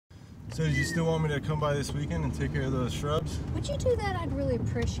So did you still want me to come by this weekend and take care of those shrubs? Would you do that? I'd really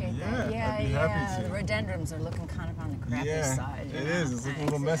appreciate that. Yeah, I'd be happy to. The rhododendrons are looking kind of on the crappy side. It is. It's looking a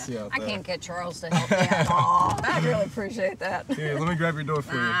little messy out there. I can't get Charles to help me at all. I'd really appreciate that. Here, let me grab your door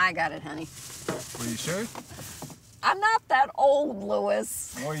for you. I got it, honey. Are you sure? I'm not that old,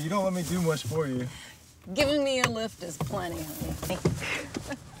 Louis. Well, you don't let me do much for you. Giving me a lift is plenty, honey.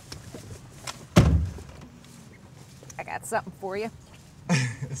 I got something for you.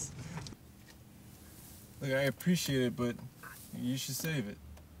 Look, I appreciate it, but you should save it.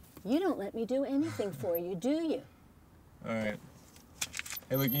 You don't let me do anything for you, do you? All right.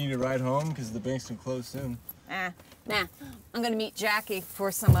 Hey, look, you need to ride home because the bank's gonna close soon. Nah. I'm gonna meet Jackie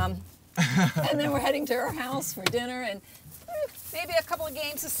for some, and then we're heading to her house for dinner and maybe a couple of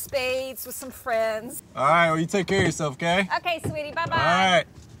games of spades with some friends. All right, well, you take care of yourself, okay? Okay, sweetie, bye-bye. All right.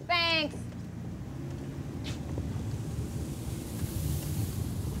 Thanks.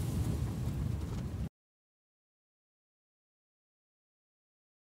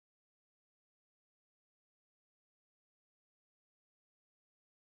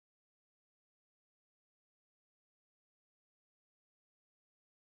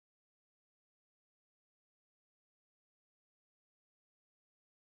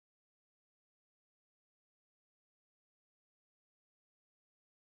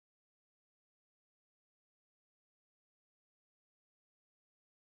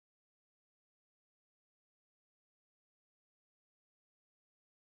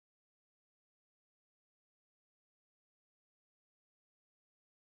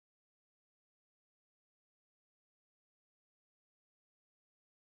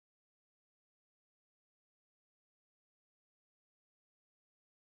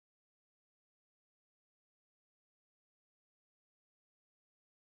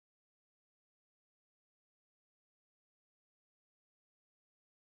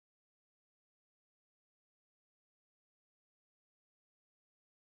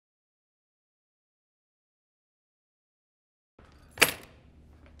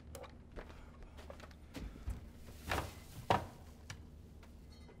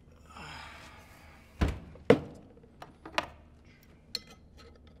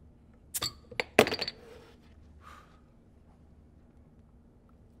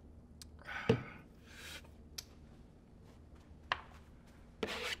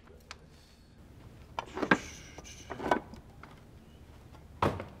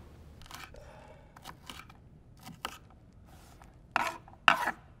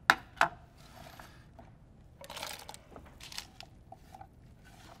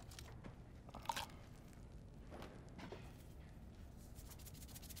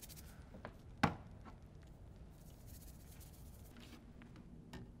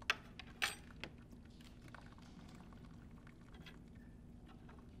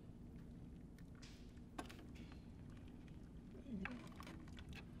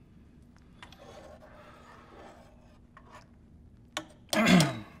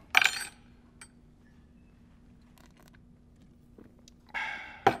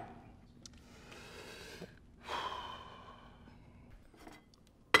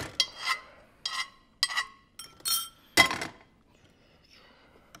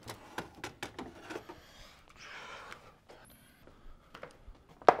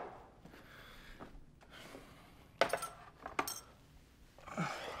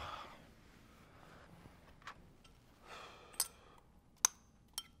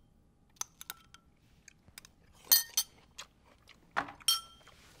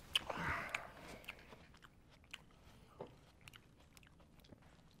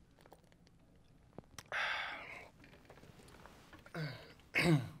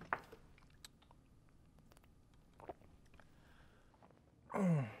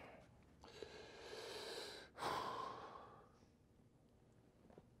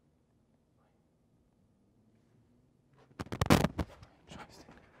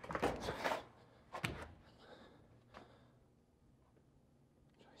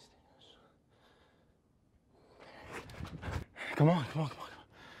 Come on. Pick up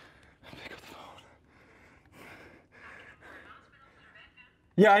the phone.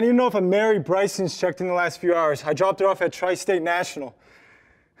 Yeah, I need to know if a Mary Bryson's checked in the last few hours. I dropped her off at Tri-State National.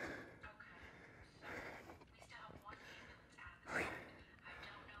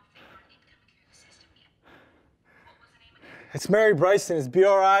 It's Mary Bryson. It's Brison.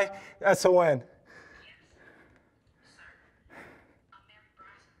 Yes, sir. Mary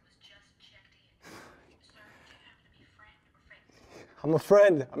Bryson was just checked in. Sir, do you happen to be friend or family? I'm a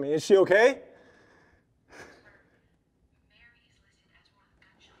friend. I mean, is she okay? Sir, Mary is listed as one of the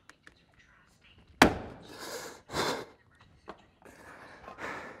gunshot victims from Tri-State. There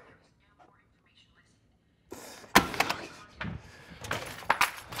was no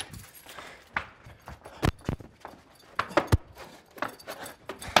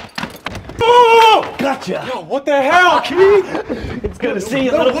gotcha. Yo, what the hell, Keith? It's good to see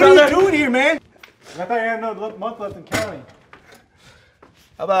you, Yo, little what brother. are you doing here, man? I thought you had another month left in county.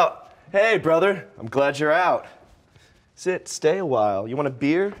 How about, hey, brother, I'm glad you're out. Sit, stay a while. You want a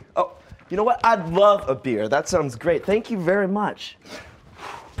beer? Oh, you know what? I'd love a beer. That sounds great. Thank you very much.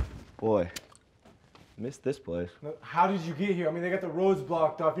 Boy, missed this place. How did you get here? I mean, they got the roads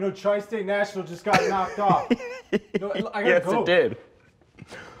blocked off. You know, Tri-State National just got knocked off. No, I gotta Yes, go. it did.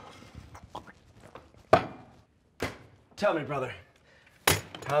 Tell me, brother,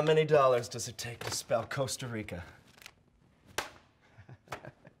 how many dollars does it take to spell Costa Rica? It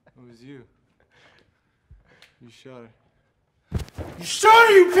was you. You shot her. You shot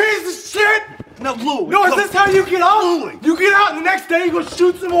her, you piece of shit! No, Louie. No, is this how you get out? Louie. You get out and the next day you go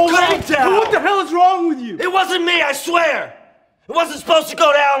shoot some old Calm lady. down. What the hell is wrong with you? It wasn't me, I swear. It wasn't supposed to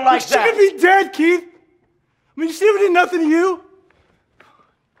go down like She that. could be dead, Keith. I mean, she never did nothing to you.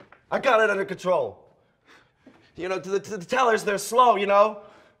 I got it under control. You know, to the tellers, they're slow, you know?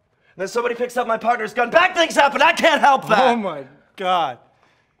 And then somebody picks up my partner's gun. Bad things happen. I can't help that. Oh my God.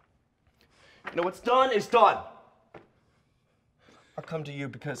 You know, what's done is done. I'll come to you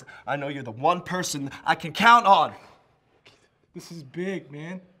because I know you're the one person I can count on. This is big,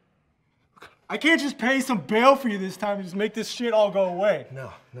 man. I can't just pay some bail for you this time and just make this shit all go away.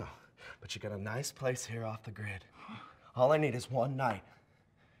 No. But you got a nice place here off the grid. All I need is one night.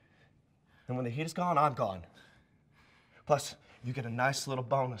 And when the heat is gone, I'm gone. Plus, you get a nice little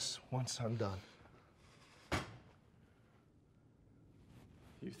bonus once I'm done.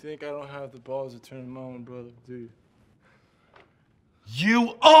 You think I don't have the balls to turn my own brother, do you?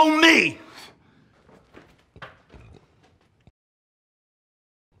 You owe me!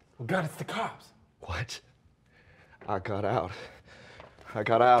 Oh God, it's the cops. What? I got out,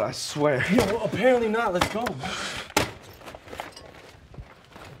 I swear. Yeah, well, apparently not. Let's go, man.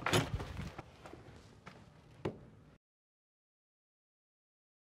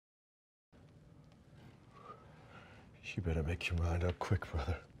 You better make your mind up quick,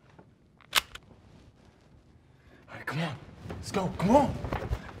 brother. All right, come on. Let's go. Come on.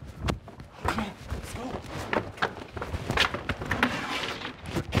 Come on. Let's go.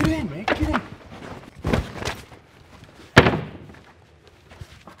 Get in, man. Get in.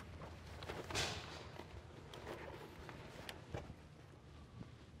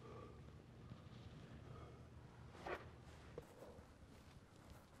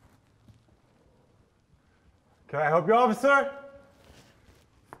 Can I help you, officer?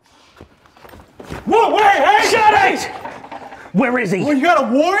 Whoa, wait, hey! Shut it! Where is he? Well, you got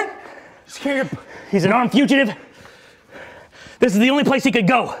a warrant? Just can't get... He's an armed fugitive. This is the only place he could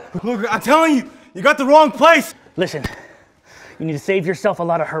go. Look, I'm telling you, you got the wrong place. Listen, you need to save yourself a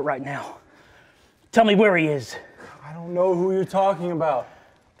lot of hurt right now. Tell me where he is. I don't know who you're talking about.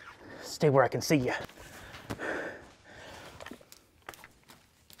 Stay where I can see you.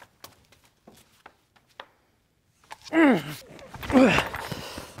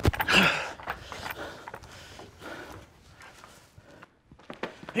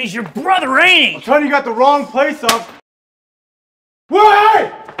 He's your brother, ain't I'm telling you, you got the wrong place up.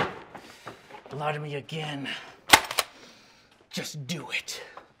 Wait! he? Lie to me again. Just do it.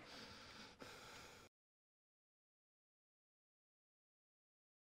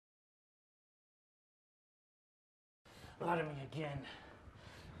 Lie to me again.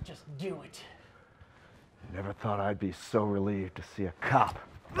 Just do it. Never thought I'd be so relieved to see a cop.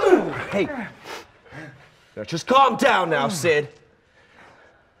 Hey, now just calm down now, Sid.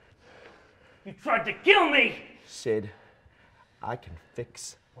 You tried to kill me! Sid, I can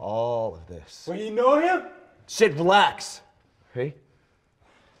fix all of this. Well, you know him? Sid, relax. Hey,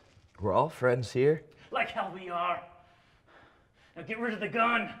 we're all friends here. Like hell we are. Now get rid of the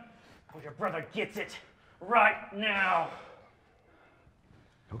gun, or your brother gets it right now.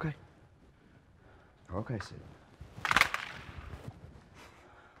 Okay. Okay, Sid.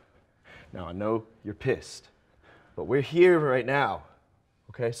 Now, I know you're pissed, but we're here right now.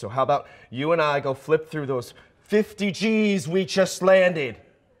 Okay, so how about you and I go flip through those 50 G's we just landed?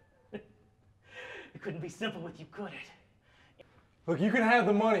 It couldn't be simple with you, could it? Look, you can have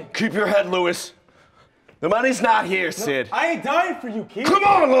the money. Keep your head, Louis. The money's not here, Sid. I ain't dying for you, Keith. Come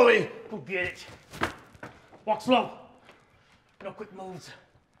on, Louis! Go get it. Walk slow. No quick moves.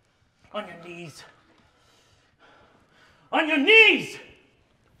 On your knees. On your knees!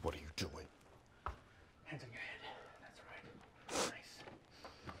 What are you doing? Hands on your head. That's right. Nice.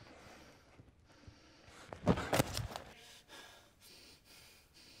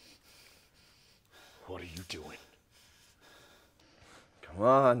 What are you doing? Come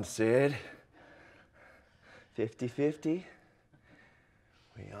on, Sid. 50-50.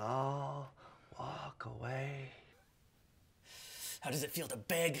 We all walk walk away. How does it feel to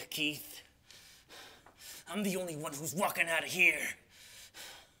beg, Keith? I'm the only one who's walking out of here.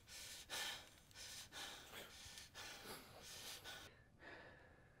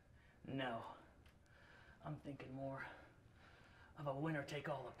 No. I'm thinking more of a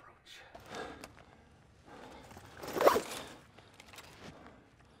winner-take-all approach.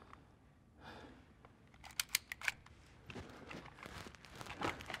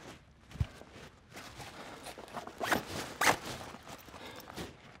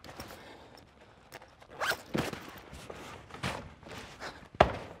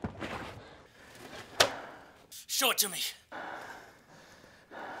 Show it to me.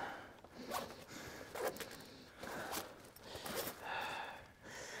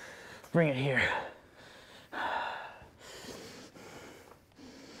 Bring it here.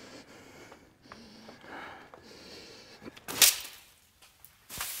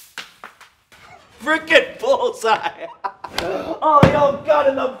 Frickin' bullseye! Oh, the old gun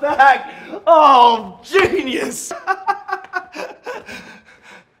in the back! Oh, genius!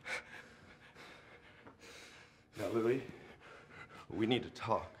 Now, Louis, we need to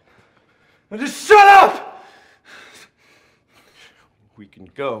talk. Now just shut up! We can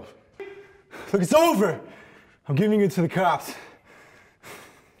go. Look, it's over. I'm giving it to the cops.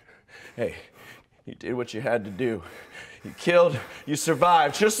 Hey, you did what you had to do. You killed, you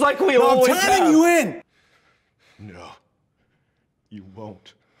survived, just like we No, I'm always turning have. you in. No, you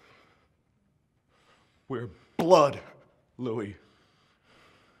won't. We're blood, Louis.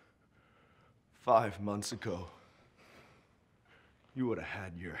 5 months ago, you would have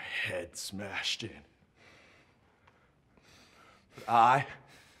had your head smashed in. But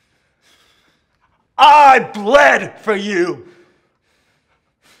I bled for you.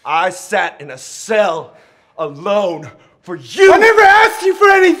 I sat in a cell alone for you. I never asked you for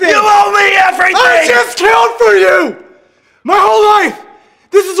anything. You owe me everything. I just killed for you. My whole life.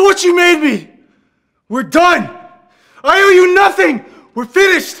 This is what you made me. We're done. I owe you nothing. We're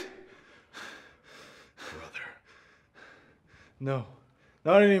finished. Brother. No,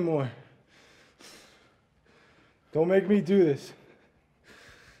 not anymore. Don't make me do this.